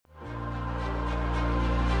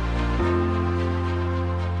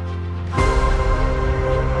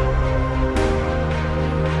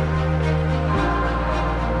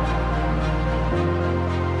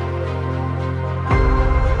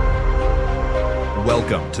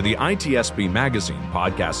Welcome to the ITSP Magazine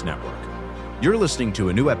Podcast Network. You're listening to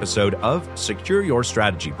a new episode of Secure Your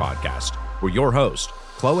Strategy Podcast, where your host,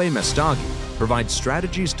 Chloe Mestagi, provides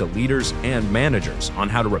strategies to leaders and managers on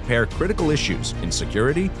how to repair critical issues in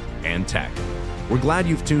security and tech. We're glad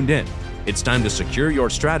you've tuned in. It's time to secure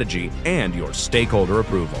your strategy and your stakeholder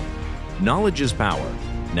approval. Knowledge is power,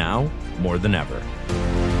 now more than ever.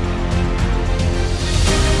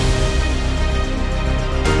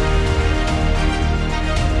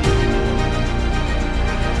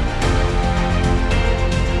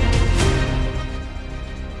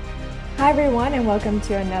 Hi everyone, and welcome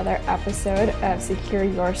to another episode of Secure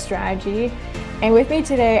Your Strategy. And with me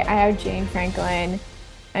today, I have Jane Franklin.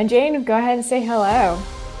 And Jane, go ahead and say hello.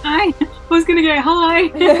 Hi. I was going to go hi.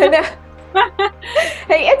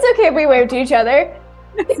 Hey, it's okay if we wave to each other.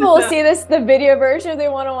 People will see the video version if they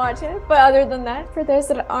want to watch it. But other than that, for those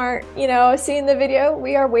that aren't, seeing the video,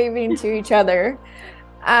 we are waving to each other.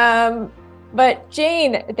 But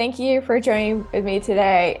Jane, thank you for joining with me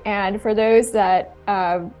today. And for those that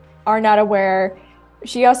are not aware,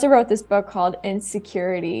 she also wrote this book called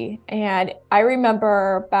Insecurity. And I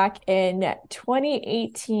remember back in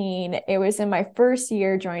 2018, it was in my first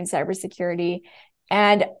year joining cybersecurity.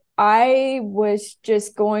 And I was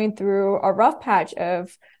just going through a rough patch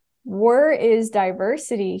of where is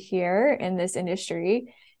diversity here in this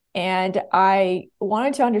industry. And I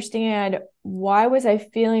wanted to understand, why was I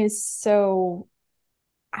feeling so,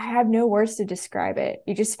 I have no words to describe it.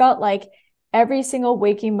 You just felt like every single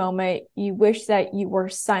waking moment, you wish that you were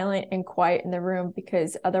silent and quiet in the room,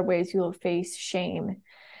 because otherwise you will face shame.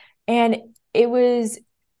 And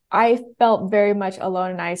I felt very much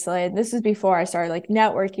alone and isolated. This was before I started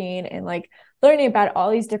networking and learning about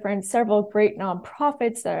all these several great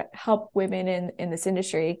nonprofits that help women in this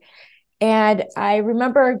industry. And I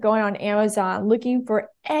remember going on Amazon looking for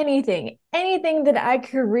anything that I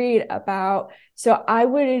could read about, so I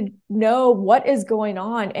would know what is going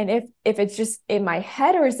on, and if it's just in my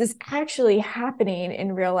head, or is this actually happening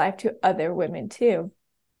in real life to other women too.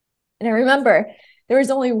 And I remember there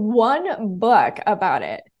was only one book about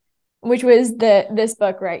it, which was this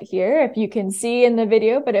book right here, if you can see in the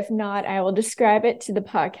video, but if not, I will describe it to the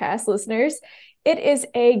podcast listeners. It is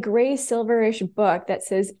a gray silverish book that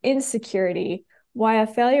says Insecurity: Why a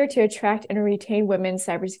Failure to Attract and Retain Women in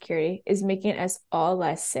Cybersecurity is Making Us All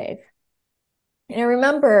Less Safe. And I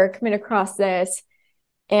remember coming across this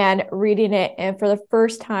and reading it, and for the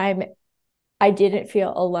first time, I didn't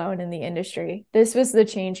feel alone in the industry. This was the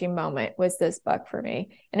changing moment, was this book for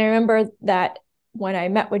me. And I remember that when I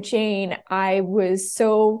met with Jane, I was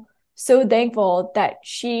so thankful that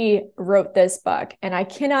she wrote this book. And I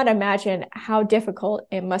cannot imagine how difficult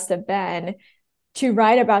it must have been to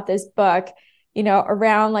write about this book,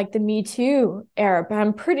 around the Me Too era. But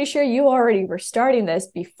I'm pretty sure you already were starting this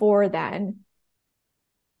before then.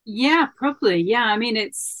 Yeah, probably. Yeah.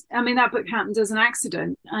 That book happened as an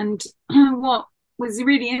accident. And what was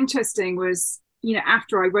really interesting was,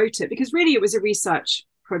 after I wrote it, because really it was a research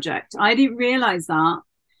project. I didn't realize that.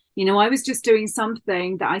 I was just doing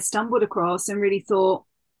something that I stumbled across and really thought,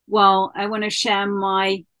 well, I want to share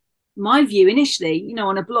my view initially,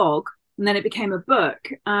 on a blog, and then it became a book.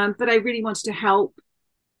 But I really wanted to help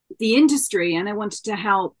the industry, and I wanted to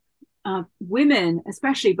help women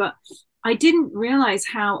especially. But I didn't realize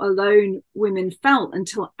how alone women felt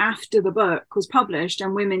until after the book was published,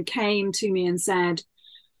 and women came to me and said,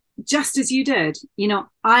 just as you did,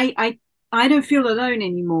 I don't feel alone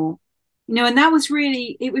anymore. And that was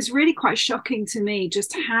it was really quite shocking to me,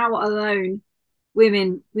 just how alone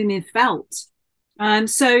women felt.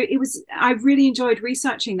 So I really enjoyed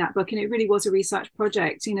researching that book, and it really was a research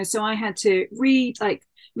project, so I had to read,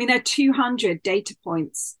 there are 200 data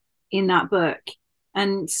points in that book.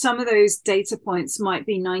 And some of those data points might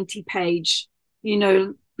be 90-page,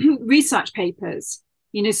 research papers.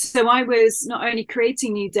 So I was not only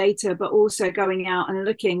creating new data, but also going out and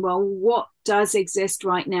looking, well, what does exist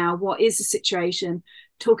right now? What is the situation?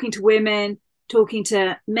 Talking to women, talking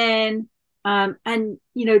to men, and,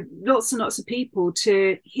 lots and lots of people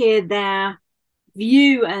to hear their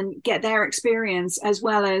view and get their experience, as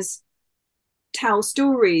well as tell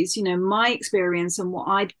stories, my experience and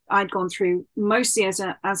what I'd gone through, mostly as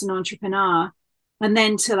an entrepreneur. And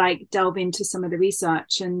then to delve into some of the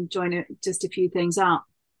research and join just a few things up.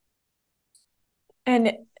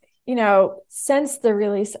 And, since the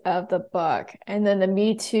release of the book and then the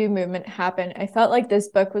Me Too movement happened, I felt like this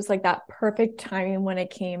book was that perfect timing when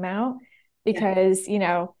it came out, because,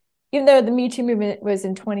 even though the Me Too movement was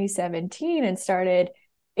in 2017 and started,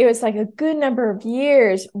 it was like a good number of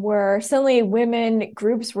years where suddenly women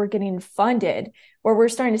groups were getting funded, where we're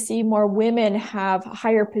starting to see more women have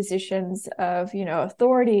higher positions of,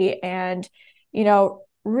 authority and,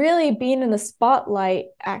 really being in the spotlight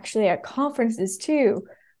actually at conferences too.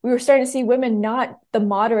 We were starting to see women not the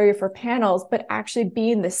moderator for panels, but actually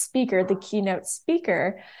being the speaker, the keynote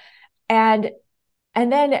speaker. And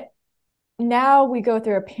then now we go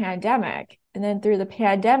through a pandemic, and then through the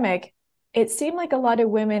pandemic, it seemed like a lot of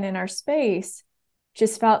women in our space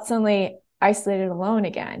just felt suddenly isolated, alone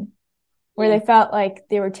again, where they felt like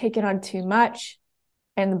they were taking on too much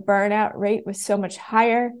and the burnout rate was so much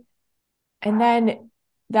higher. And then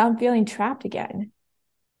I'm feeling trapped again.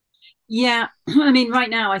 Yeah, I mean, right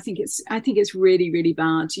now, I think it's really, really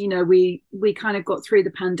bad. We kind of got through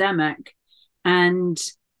the pandemic, and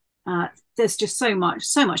there's just so much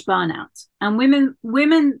burnout, and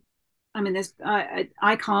women. I mean,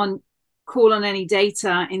 I can't call on any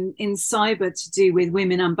data in cyber to do with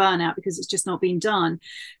women and burnout because it's just not been done.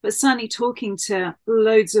 But certainly talking to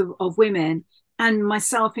loads of women, and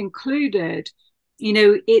myself included,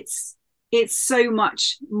 it's so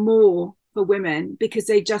much more for women because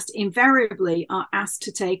they just invariably are asked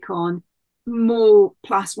to take on more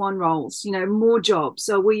 +1 roles, more jobs.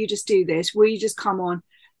 So will you just do this? Will you just come on,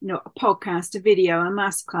 a podcast, a video, a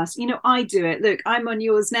masterclass? I do it. Look, I'm on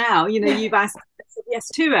yours now. You've asked yes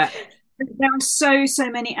to it. There are so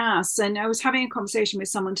many asks. And I was having a conversation with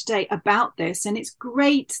someone today about this. And it's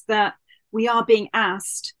great that we are being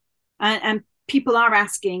asked and people are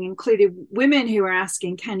asking, including women who are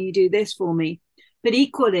asking, can you do this for me? But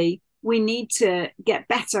equally, we need to get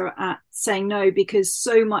better at saying no because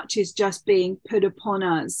so much is just being put upon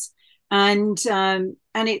us. And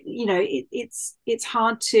it's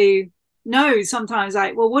hard to know sometimes,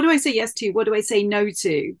 like, well, what do I say yes to? What do I say no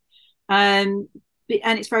to? And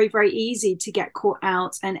it's very, very easy to get caught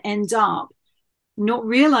out and end up not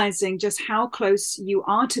realizing just how close you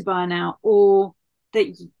are to burnout, or that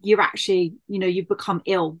you're actually, you've become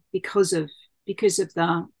ill because of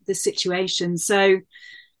the situation. So,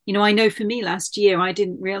 I know for me last year, I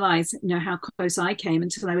didn't realize, how close I came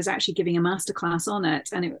until I was actually giving a masterclass on it.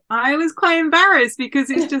 And I was quite embarrassed because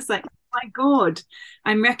it's just like, oh my God,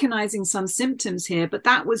 I'm recognizing some symptoms here. But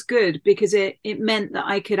that was good because it meant that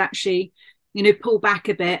I could actually, pull back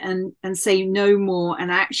a bit and say no more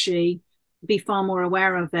and actually be far more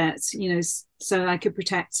aware of it, so I could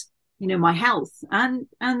protect, my health and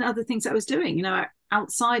other things that I was doing,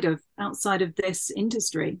 outside of this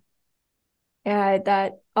industry. Yeah,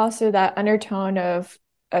 that undertone of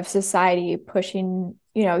society pushing,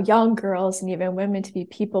 young girls and even women to be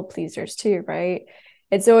people pleasers too, right?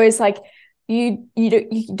 It's always like you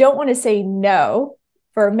don't want to say no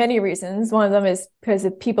for many reasons. One of them is because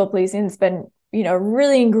of people pleasing. It's been,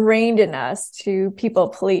 really ingrained in us to people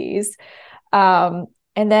please.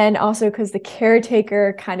 And then also because the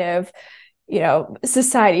caretaker kind of,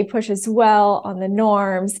 society pushes well on the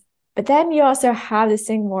norms. But then you also have this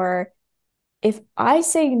thing where if I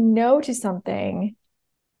say no to something,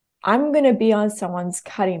 I'm going to be on someone's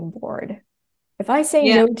cutting board. If I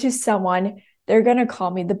say no to someone, they're going to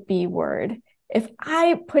call me the B word. If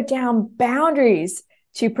I put down boundaries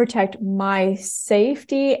to protect my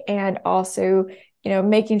safety and also,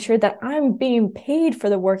 making sure that I'm being paid for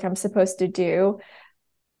the work I'm supposed to do,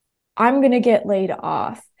 I'm going to get laid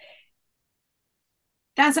off.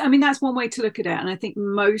 That's one way to look at it. And I think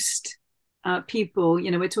most people,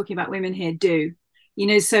 we're talking about women here, do,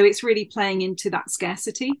 so it's really playing into that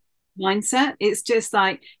scarcity mindset. It's just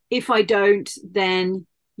like, if I don't, then,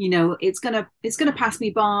 it's gonna pass me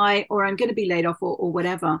by, or I'm gonna be laid off, or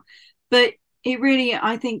whatever. But it really,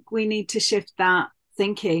 I think we need to shift that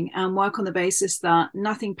thinking and work on the basis that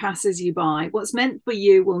nothing passes you by. What's meant for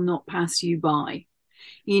you will not pass you by.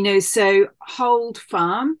 So hold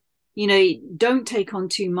firm, don't take on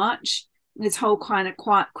too much. This whole kind of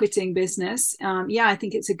quiet quitting business. I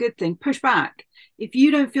think it's a good thing. Push back. If you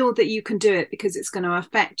don't feel that you can do it because it's going to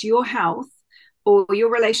affect your health or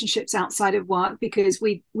your relationships outside of work, because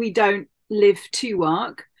we don't live to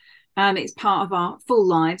work, it's part of our full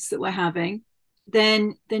lives that we're having,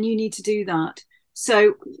 then you need to do that.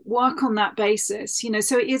 So work on that basis,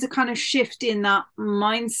 so it is a kind of shift in that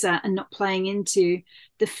mindset and not playing into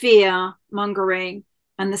the fear mongering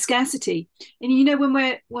and the scarcity. And, when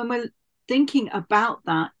we're thinking about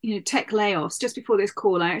that, tech layoffs, just before this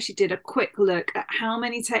call, I actually did a quick look at how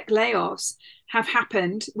many tech layoffs have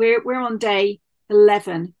happened. We're on day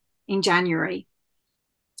 11 in January.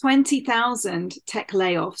 20,000 tech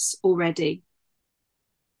layoffs already.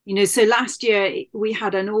 So last year we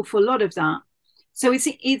had an awful lot of that. So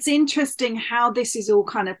it's interesting how this is all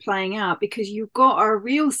kind of playing out, because you've got a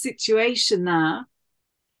real situation there,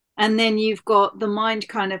 and then you've got the mind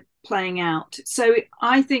kind of playing out. So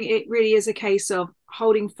I think it really is a case of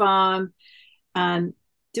holding firm,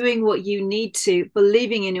 doing what you need to,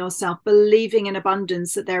 believing in yourself, believing in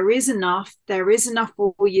abundance, that there is enough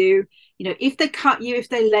for you. You know, if they cut you, if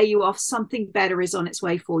they lay you off, something better is on its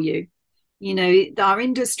way for you. You know, our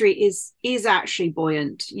industry is actually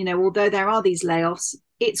buoyant. You know, although there are these layoffs,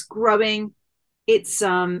 it's growing, it's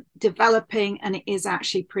developing, and it is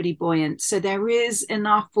actually pretty buoyant. So there is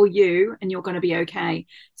enough for you, and you're going to be okay.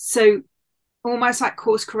 So almost like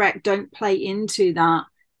course correct, don't play into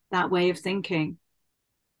that way of thinking.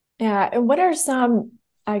 Yeah. And what are some,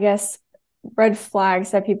 I guess, red flags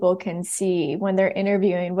that people can see when they're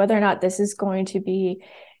interviewing, whether or not this is going to be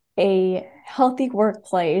a healthy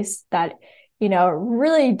workplace that, you know,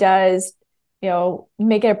 really does, you know,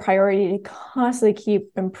 make it a priority to constantly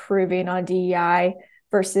keep improving on DEI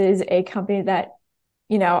versus a company that,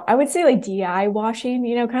 you know, I would say like DEI washing,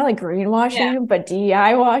 you know, kind of like greenwashing, but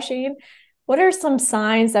DEI washing. What are some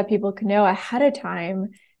signs that people can know ahead of time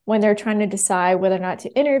when they're trying to decide whether or not to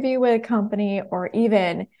interview with a company, or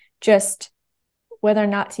even just whether or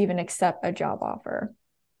not to even accept a job offer?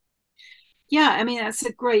 Yeah, I mean, that's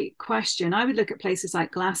a great question. I would look at places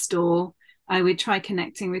like Glassdoor. I would try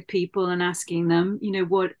connecting with people and asking them, you know,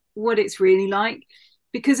 what it's really like,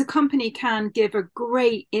 because a company can give a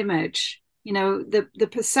great image, you know, the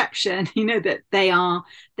perception, you know, that they're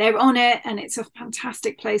on it and it's a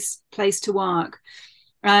fantastic place to work,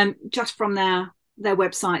 just from their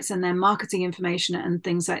websites and their marketing information and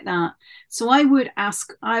things like that. So I would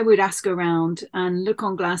ask around and look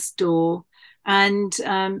on Glassdoor, and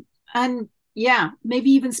yeah,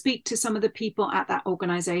 maybe even speak to some of the people at that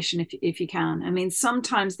organization if you can. I mean,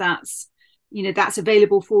 sometimes that's, you know, that's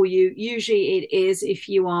available for you. Usually it is if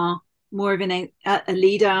you are more of a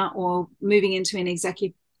leader or moving into an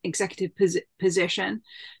executive position,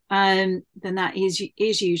 then that is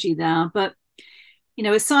usually there. But, you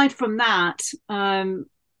know, aside from that,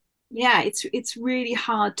 yeah, it's really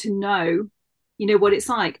hard to know, you know, what it's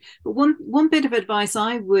like. But one bit of advice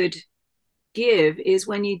I would give is,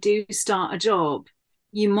 when you do start a job,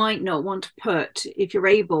 you might not want to put, if you're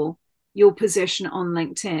able, your position on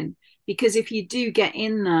LinkedIn, because if you do get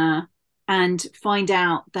in there and find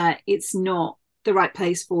out that it's not the right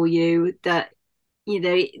place for you, that, you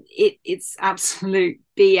know, it's absolute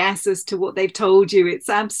BS as to what they've told you, it's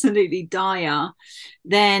absolutely dire,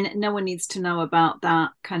 then no one needs to know about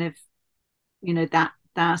that kind of, you know, that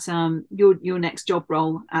your next job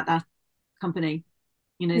role at that company,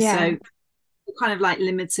 you know. So kind of like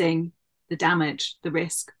limiting the damage, the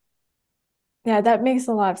risk. Yeah, that makes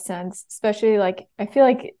a lot of sense. Especially like, I feel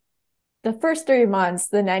like the first 3 months,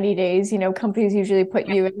 the 90 days, you know, companies usually put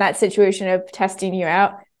you in that situation of testing you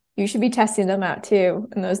out. You should be testing them out too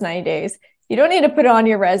in those 90 days. You don't need to put it on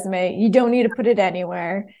your resume. You don't need to put it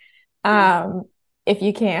anywhere, if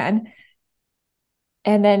you can.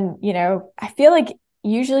 And then, you know, I feel like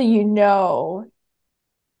usually, you know,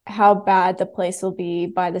 how bad the place will be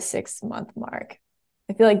by the 6-month mark.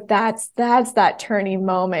 I feel like that's that turning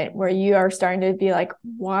moment where you are starting to be like,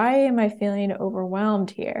 why am I feeling overwhelmed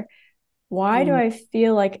here? Why do I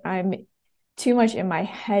feel like I'm too much in my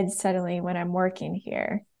head suddenly when I'm working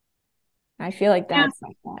here? I feel like that's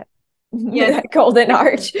like that. Yeah, that golden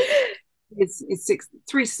arch. It's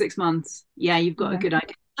 3 to 6 months. Yeah, you've got a good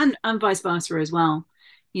idea, and vice versa as well.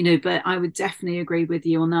 You know, but I would definitely agree with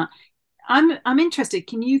you on that. I'm interested.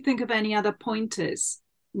 Can you think of any other pointers,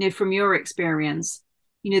 you know, from your experience,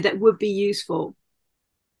 you know, that would be useful?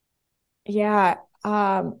 Yeah.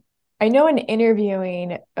 I know in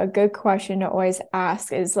interviewing, a good question to always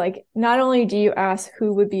ask is like, not only do you ask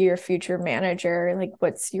who would be your future manager, like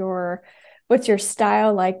what's your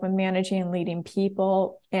style like when managing and leading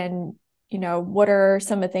people, and, you know, what are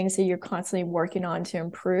some of the things that you're constantly working on to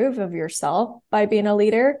improve of yourself by being a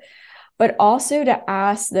leader, but also to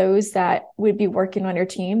ask those that would be working on your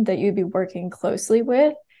team that you'd be working closely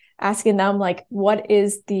with, asking them like, what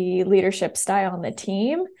is the leadership style on the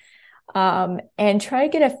team? And try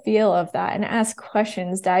to get a feel of that and ask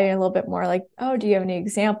questions, diving a little bit more like, oh, do you have any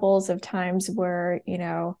examples of times where, you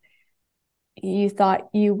know, you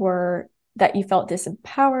thought that you felt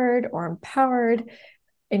disempowered or empowered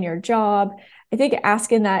in your job? I think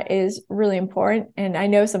asking that is really important. And I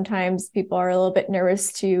know sometimes people are a little bit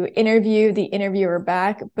nervous to interview the interviewer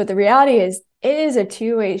back, but the reality is it is a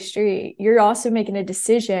two-way street. You're also making a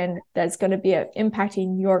decision that's going to be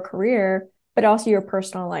impacting your career, but also your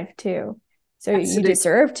personal life too. So Absolutely. You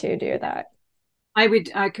deserve to do that.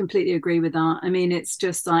 I completely agree with that. I mean, it's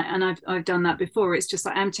just like, and I've done that before. It's just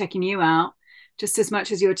like I'm checking you out just as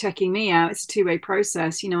much as you're checking me out. It's a two-way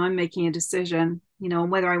process. I'm making a decision, on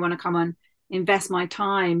whether I want to come and invest my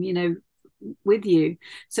time, with you.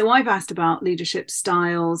 So I've asked about leadership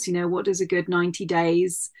styles, what does a good 90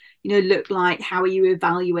 days, look like? How are you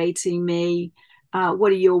evaluating me?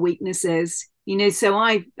 What are your weaknesses? So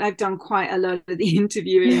I've done quite a lot of the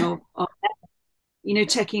interviewing of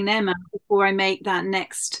checking them out before I make that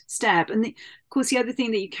next step. And of course, the other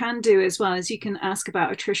thing that you can do as well is you can ask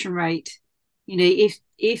about attrition rate.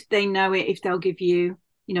 If they know it, if they'll give you,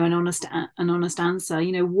 an honest answer.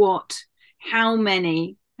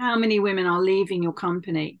 How many women are leaving your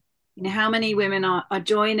company? How many women are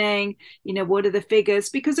joining? What are the figures?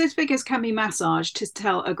 Because those figures can be massaged to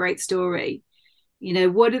tell a great story.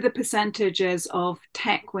 What are the percentages of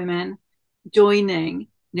tech women joining?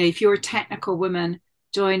 If you're a technical woman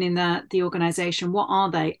joining the organization, what are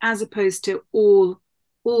they, as opposed to all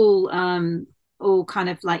kind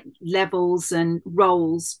of like levels and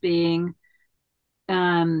roles being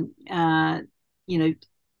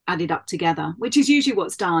added up together, which is usually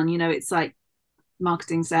what's done. It's like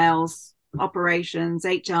marketing, sales, operations,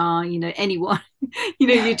 HR, anyone.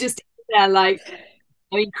 You're just there like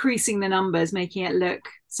increasing the numbers, making it look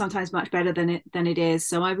sometimes much better than it is.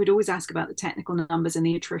 So I would always ask about the technical numbers and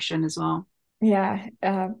the attrition as well. Yeah,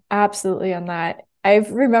 absolutely on that. I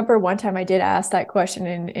remember one time I did ask that question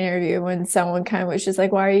in an interview when someone kind of was just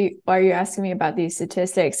like, why are you asking me about these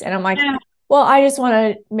statistics? And I'm like, well, I just want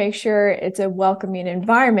to make sure it's a welcoming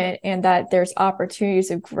environment and that there's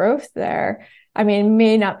opportunities of growth there. I mean, it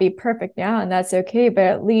may not be perfect now, and that's okay, but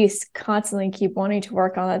at least constantly keep wanting to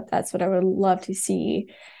work on it. That's what I would love to see.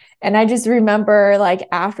 And I just remember like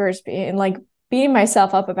afterwards beating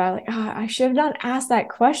myself up about like, oh, I should have not asked that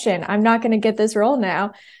question. I'm not going to get this role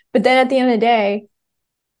now. But then at the end of the day,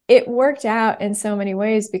 it worked out in so many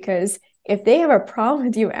ways, because if they have a problem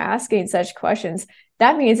with you asking such questions,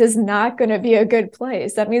 that means it's not going to be a good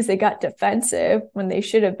place. That means they got defensive when they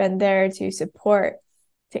should have been there to support,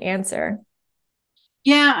 to answer.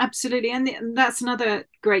 Yeah, absolutely. And that's another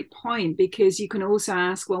great point, because you can also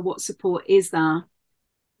ask, well, what support is there,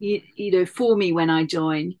 for me when I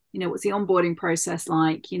join? What's the onboarding process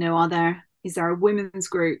like? Is there a women's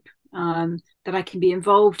group that I can be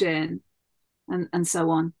involved in, and so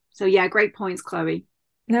on. So yeah, great points, Chloe.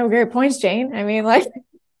 No, great points, Jane. I mean, like,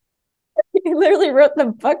 you literally wrote the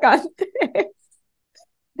book on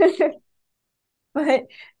this. But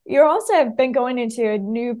you also have been going into a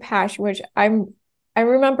new passion, which I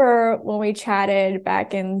remember when we chatted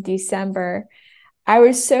back in December, I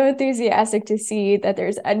was so enthusiastic to see that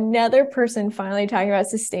there's another person finally talking about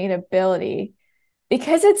sustainability,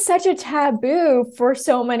 because it's such a taboo for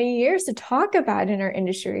so many years to talk about in our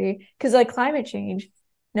industry, because like climate change.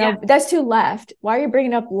 No, yeah. That's too left. Why are you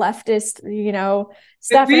bringing up leftist,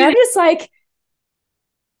 stuff? Really? And I'm just like,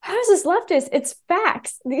 how is this leftist? It's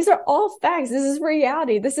facts. These are all facts. This is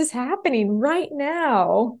reality. This is happening right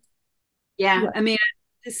now. Yeah. I mean,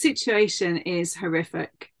 the situation is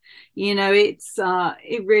horrific. It's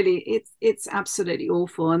it's absolutely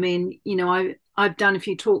awful. I mean, I've done a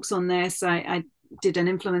few talks on this. I did an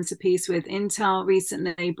influencer piece with Intel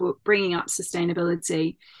recently, bringing up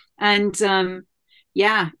sustainability, and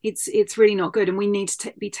it's really not good. And we need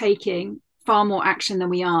to be taking far more action than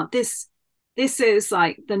we are. This is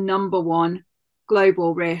like the number one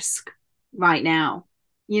global risk right now,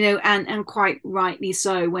 and quite rightly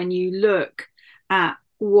so when you look at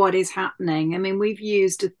what is happening. I mean, we've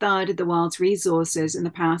used a third of the world's resources in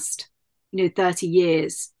the past, 30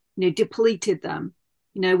 years, depleted them.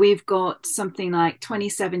 We've got something like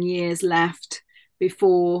 27 years left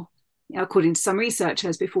before, according to some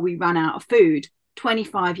researchers, before we run out of food,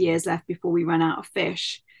 25 years left before we run out of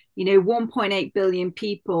fish. 1.8 billion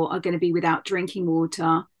people are going to be without drinking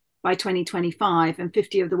water by 2025, and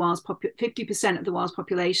 50% of the world's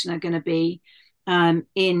population are going to be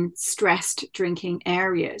in stressed drinking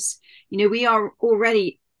areas. We are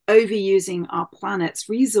already overusing our planet's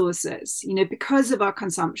resources, because of our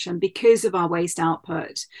consumption, because of our waste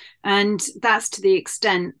output. And that's to the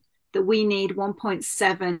extent that we need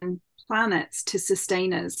 1.7 planets to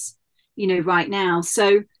sustain us, right now.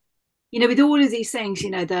 So, with all of these things,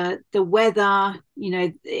 the weather,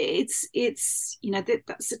 it's that's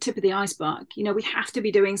the tip of the iceberg. We have to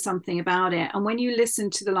be doing something about it. And when you listen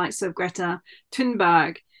to the likes of Greta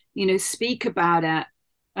Thunberg, speak about it,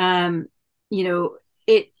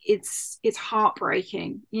 it's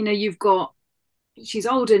heartbreaking. She's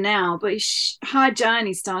older now, but her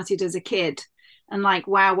journey started as a kid, and like,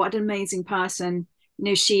 wow, what an amazing person,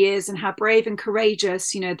 she is, and how brave and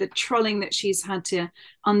courageous, the trolling that she's had to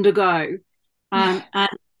undergo,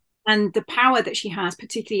 and the power that she has,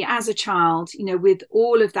 particularly as a child, with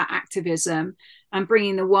all of that activism and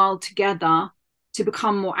bringing the world together to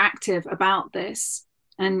become more active about this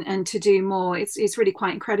and to do more. It's really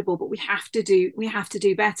quite incredible, but we have to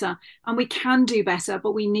do better, and we can do better,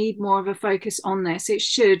 but we need more of a focus on this. It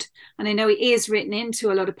should, and I know it is written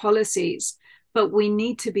into a lot of policies, but we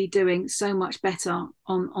need to be doing so much better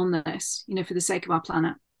on this, for the sake of our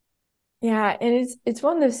planet. Yeah, and it's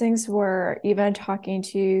one of those things where even talking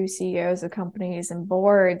to CEOs of companies and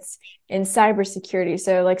boards in cybersecurity,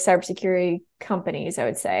 so like cybersecurity companies, I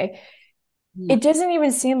would say, it doesn't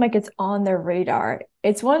even seem like it's on their radar.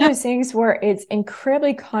 It's one of those things where it's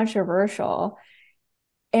incredibly controversial,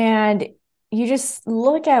 and you just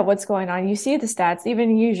look at what's going on. You see the stats,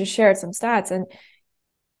 even you just shared some stats, and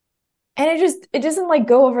it doesn't like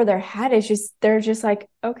go over their head. It's just, they're just like,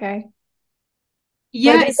 okay.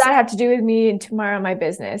 Yeah. What does that have to do with me and tomorrow my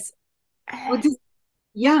business? But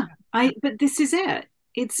this is it.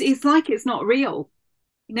 It's like it's not real.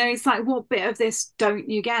 It's like, what bit of this don't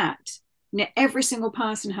you get? Every single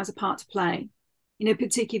person has a part to play,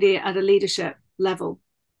 particularly at a leadership level,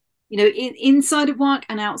 inside of work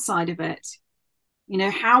and outside of it.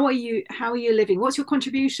 How are you living? What's your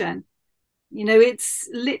contribution? It's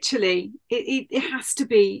literally, it has to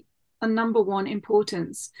be a number one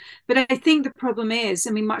importance. But I think the problem is,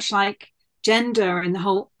 much like gender and the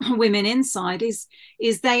whole women inside, is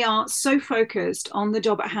they are so focused on the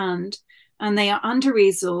job at hand, and they are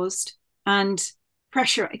under-resourced and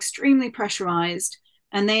extremely pressurized,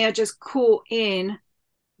 and they are just caught in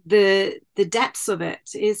the depths of it.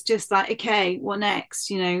 It's just like, okay, what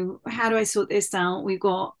next? How do I sort this out? We've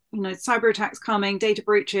got cyber attacks coming, data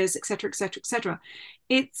breaches, etc., etc., etc.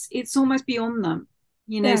 It's almost beyond them.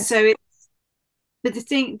 So but the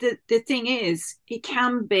thing is, it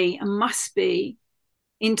can be and must be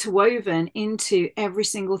interwoven into every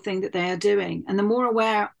single thing that they are doing. And the more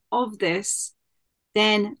aware of this,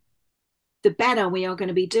 then the better we are going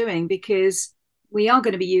to be doing, because we are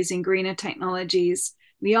going to be using greener technologies.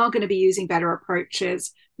 We are going to be using better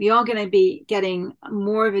approaches. We are going to be getting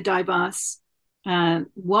more of a diverse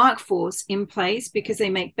workforce in place, because they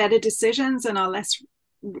make better decisions and are less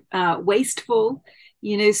wasteful,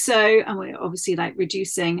 and we're obviously like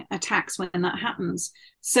reducing attacks when that happens.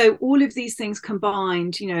 So all of these things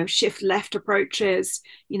combined, shift left approaches,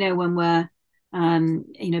 when we're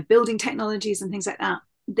building technologies and things like that,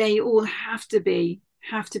 they all have to be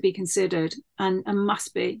considered and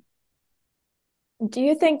must be. Do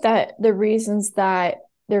you think that the reasons that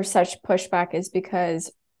there's such pushback is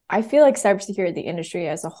because I feel like cybersecurity, the industry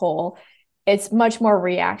as a whole, it's much more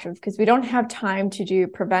reactive because we don't have time to do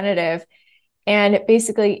preventative. And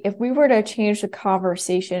basically, if we were to change the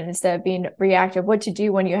conversation instead of being reactive, what to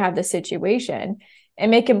do when you have the situation,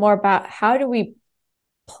 and make it more about how do we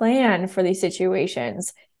plan for these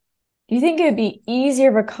situations, do you think it would be easier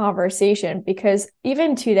of a conversation? Because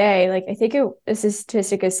even today, like I think the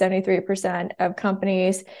statistic is 73% of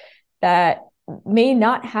companies that may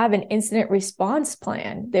not have an incident response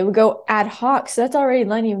plan. They would go ad hoc. So that's already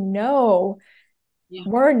letting you know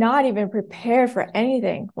we're not even prepared for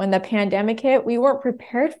anything. When the pandemic hit, we weren't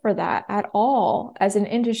prepared for that at all as an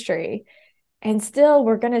industry. And still,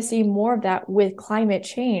 we're going to see more of that with climate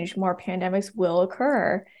change. More pandemics will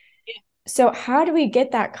occur. So how do we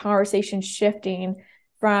get that conversation shifting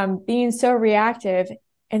from being so reactive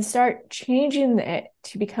and start changing it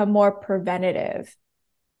to become more preventative?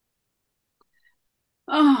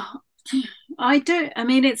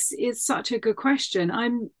 It's such a good question.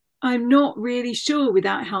 I'm not really sure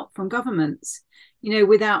without help from governments,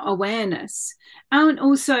 without awareness. And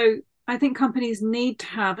also, I think companies need to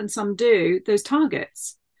have, and some do, those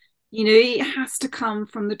targets. It has to come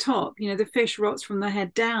from the top. The fish rots from the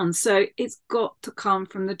head down. So it's got to come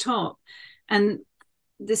from the top. And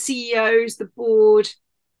the CEOs, the board,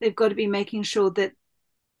 they've got to be making sure that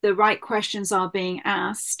the right questions are being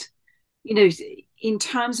asked, in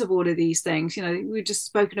terms of all of these things. We've just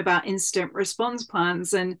spoken about incident response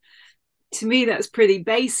plans, and to me that's pretty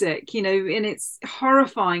basic, and it's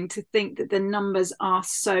horrifying to think that the numbers are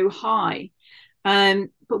so high,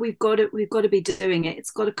 but we've got to be doing it.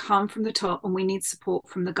 It's got to come from the top, and we need support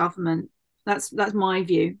from the government. That's my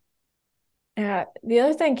view. The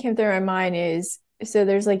other thing came through my mind is, so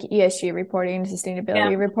there's like ESG reporting,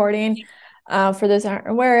 sustainability reporting. For those who aren't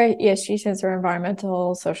aware, ESG stands for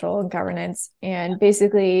environmental, social, and governance. And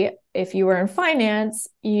basically, if you were in finance,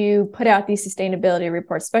 you put out these sustainability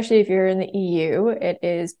reports, especially if you're in the EU. It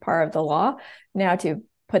is part of the law now to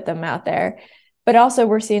put them out there. But also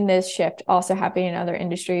we're seeing this shift also happening in other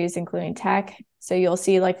industries, including tech. So you'll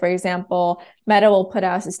see, like, for example, Meta will put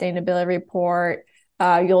out a sustainability report.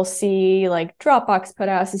 You'll see like Dropbox put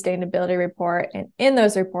out a sustainability report. And in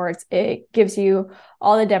those reports, it gives you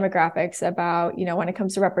all the demographics about, when it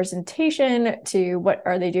comes to representation, to what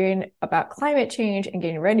are they doing about climate change and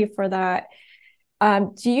getting ready for that.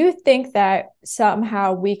 Do you think that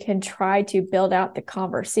somehow we can try to build out the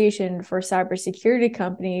conversation for cybersecurity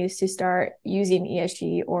companies to start using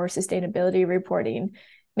ESG or sustainability reporting?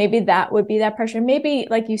 Maybe that would be that pressure. Maybe,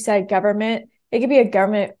 like you said, government, it could be a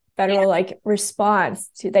government federal response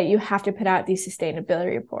to that. You have to put out these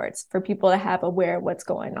sustainability reports for people to have aware of what's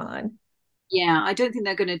going on. Yeah, I don't think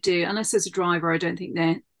they're going to do, unless there's a driver, I don't think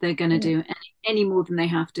they're going to do any more than they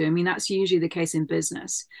have to. I mean, that's usually the case in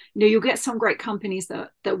business. You'll get some great companies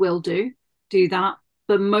that will do that,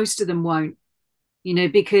 but most of them won't,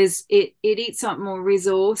 because it eats up more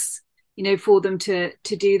resource, for them to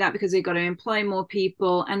do that, because they've got to employ more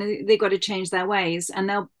people and they've got to change their ways,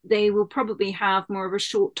 and they will probably have more of a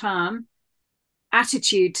short-term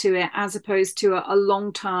attitude to it, as opposed to a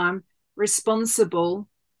long-term responsible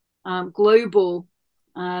global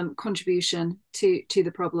contribution to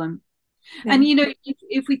the problem. Yeah. And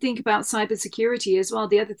if we think about cybersecurity as well,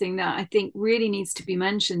 the other thing that I think really needs to be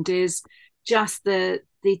mentioned is just the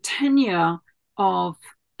tenure of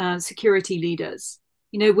security leaders,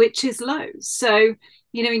 which is low. So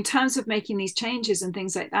in terms of making these changes and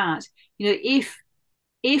things like that,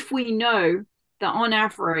 if we know that on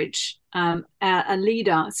average a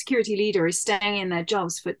security leader is staying in their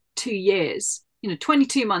jobs for 2 years,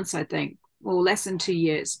 22 months, I think, or less than 2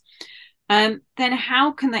 years, then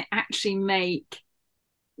how can they actually make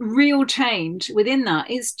real change within that?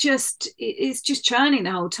 It's just churning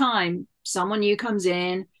the whole time. Someone new comes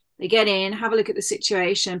in, they get in, have a look at the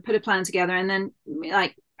situation, put a plan together, and then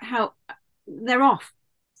how they're off.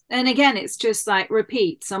 And again, it's just like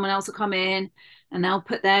repeat. Someone else will come in and they'll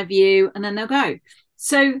put their view and then they'll go.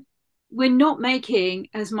 So we're not making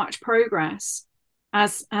as much progress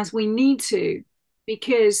as we need to,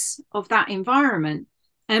 because of that environment.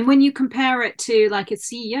 And when you compare it to like a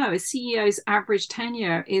CEO's average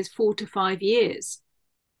tenure is 4 to 5 years,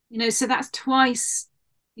 so that's twice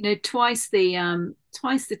the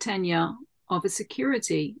tenure of a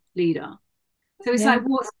security leader. So it's like,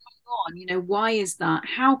 what's going on? Why is that?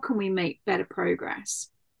 How can we make better progress?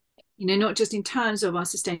 Not just in terms of our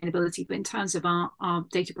sustainability, but in terms of our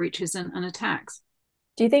data breaches and attacks.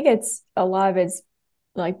 Do you think a lot of it's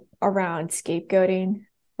like around scapegoating,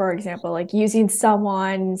 for example, like using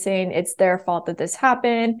someone, saying it's their fault that this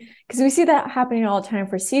happened? Because we see that happening all the time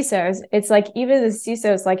for CISOs. It's like, even the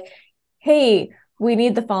CISOs like, hey, we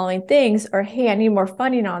need the following things, or hey, I need more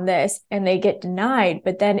funding on this, and they get denied.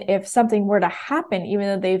 But then if something were to happen, even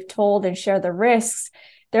though they've told and shared the risks,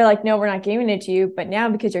 they're like, no, we're not giving it to you. But now,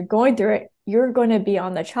 because you're going through it, you're going to be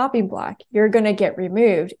on the chopping block. You're going to get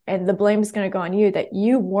removed, and the blame is going to go on you that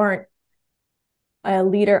you weren't a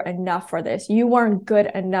leader enough for this. You weren't good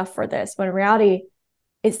enough for this. When in reality,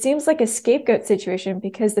 it seems like a scapegoat situation,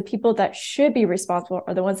 because the people that should be responsible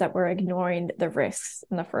are the ones that were ignoring the risks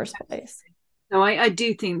in the first place. No, I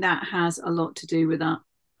do think that has a lot to do with that.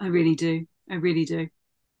 I really do.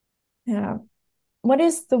 Yeah. What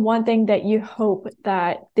is the one thing that you hope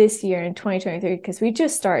that this year in 2023, because we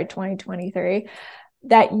just started 2023,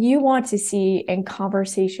 that you want to see in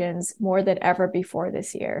conversations more than ever before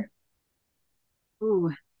this year?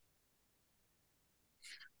 Ooh.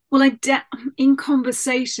 Well, in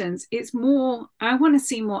conversations, it's more, I want to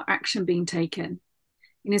see more action being taken.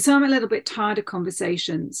 So I'm a little bit tired of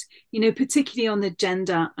conversations, particularly on the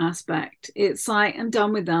gender aspect. It's like, I'm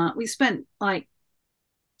done with that. We spent like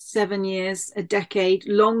 7 years, a decade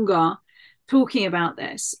longer talking about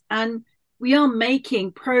this, and we are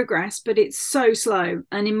making progress, but it's so slow.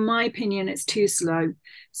 And in my opinion, it's too slow.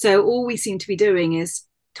 So all we seem to be doing is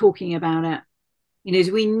talking about it.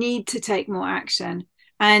 We need to take more action,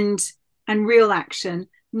 and real action,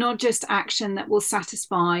 not just action that will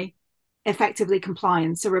satisfy effectively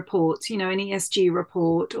compliance, a report, an ESG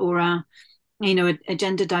report, or a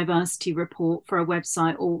gender diversity report for a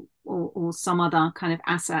website, or some other kind of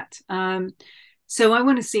asset. So I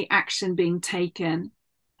want to see action being taken,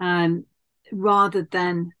 rather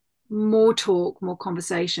than more talk, more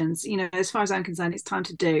conversations. As far as I'm concerned, it's time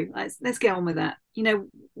to do. Let's get on with it.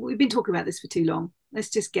 We've been talking about this for too long. Let's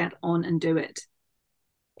just get on and do it.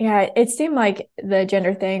 Yeah, it seemed like the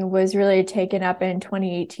gender thing was really taken up in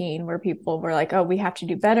 2018, where people were like, oh, we have to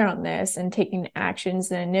do better on this, and taking actions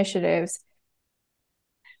and initiatives.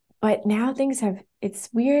 But now it's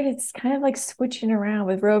weird. It's kind of like switching around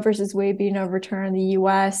with Roe versus Wade being overturned in the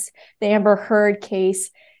US, the Amber Heard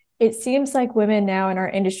case. It seems like women now in our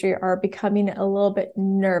industry are becoming a little bit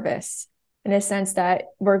nervous in a sense that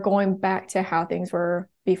we're going back to how things were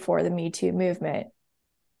before the Me Too movement.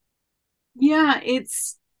 Yeah,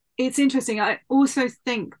 it's interesting. I also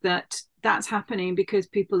think that that's happening because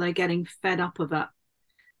people are getting fed up of it.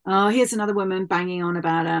 Oh, here's another woman banging on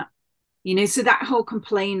about it. So that whole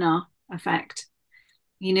complainer effect,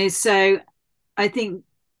 so I think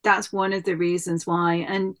that's one of the reasons why.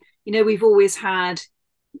 And, we've always had,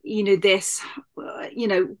 this,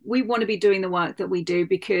 we want to be doing the work that we do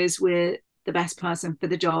because we're the best person for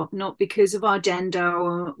the job, not because of our gender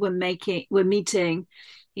or we're meeting,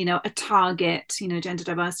 a target, gender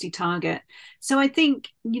diversity target. So I think,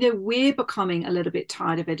 we're becoming a little bit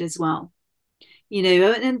tired of it as well,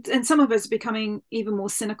 and some of us are becoming even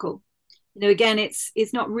more cynical. Again,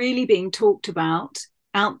 it's not really being talked about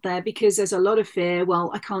out there because there's a lot of fear. Well,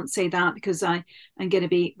 I can't say that because I'm going to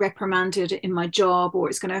be reprimanded in my job, or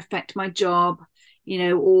it's going to affect my job,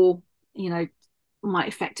 or, might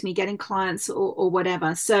affect me getting clients or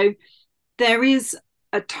whatever. So there is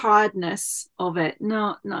a tiredness of it.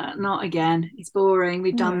 Not again. It's boring.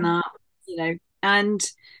 We've done that, and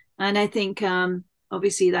I think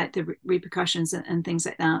obviously like the repercussions and things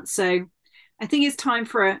like that. So I think it's time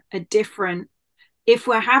for a different, if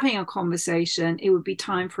we're having a conversation, it would be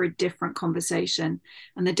time for a different conversation.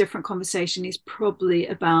 And the different conversation is probably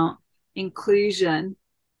about inclusion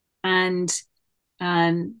and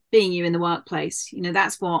being you in the workplace.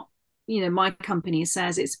 That's what, my company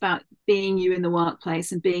says. It's about being you in the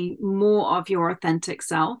workplace and being more of your authentic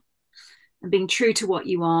self and being true to what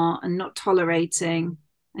you are and not tolerating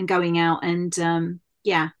and going out and,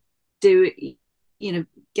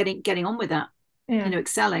 getting on with that,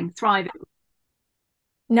 excelling, thriving.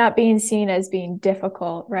 Not being seen as being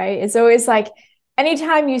difficult, right? It's always like,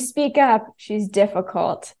 anytime you speak up, she's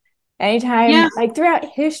difficult. Anytime, like throughout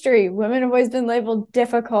history, women have always been labeled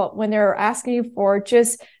difficult when they're asking for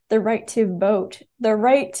just the right to vote, the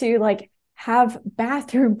right to like have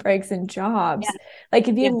bathroom breaks and jobs. Yeah. Like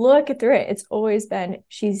if you look through it, it's always been,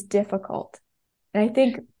 she's difficult. And I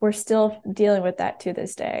think we're still dealing with that to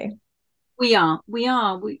this day. We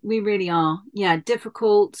really are. Yeah.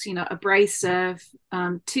 Difficult, abrasive,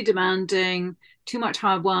 too demanding, too much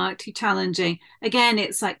hard work, too challenging. Again,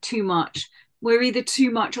 it's like too much. We're either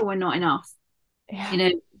too much or we're not enough.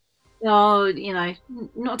 Yeah.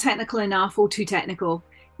 Not technical enough or too technical.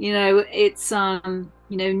 It's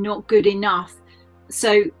not good enough.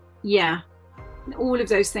 So yeah, all of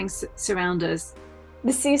those things surround us.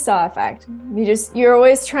 The seesaw effect. You're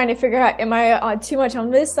always trying to figure out, am I too much on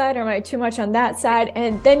this side or am I too much on that side?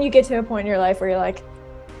 And then you get to a point in your life where you're like,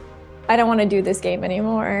 I don't want to do this game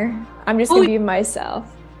anymore. I'm just going to be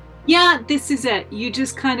myself. Yeah, this is it. You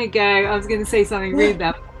just kind of go, I was going to say something rude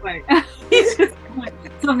there. It's just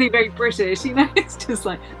something very British, it's just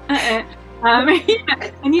like, and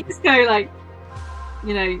you just go like,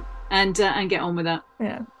 and get on with it.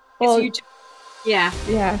 Yeah. Well,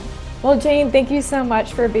 yeah. Well, Jane, thank you so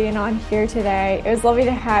much for being on here today. It was lovely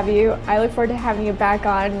to have you. I look forward to having you back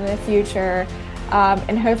on in the future.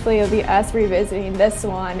 And hopefully it'll be us revisiting this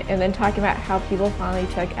one and then talking about how people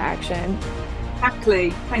finally took action. Exactly.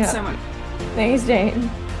 Thanks so much. Thanks, Jane.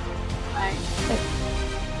 Bye.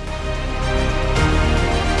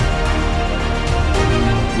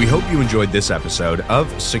 We hope you enjoyed this episode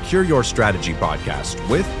of Secure Your Strategy podcast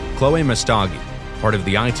with Chloe Mastagi, part of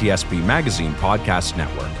the ITSP Magazine podcast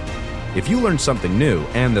network. If you learned something new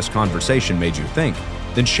and this conversation made you think,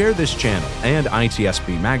 then share this channel and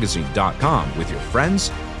ITSPmagazine.com with your friends,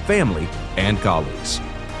 family, and colleagues.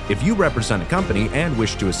 If you represent a company and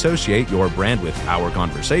wish to associate your brand with our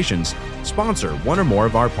conversations, sponsor one or more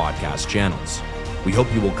of our podcast channels. We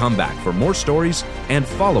hope you will come back for more stories and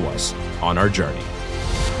follow us on our journey.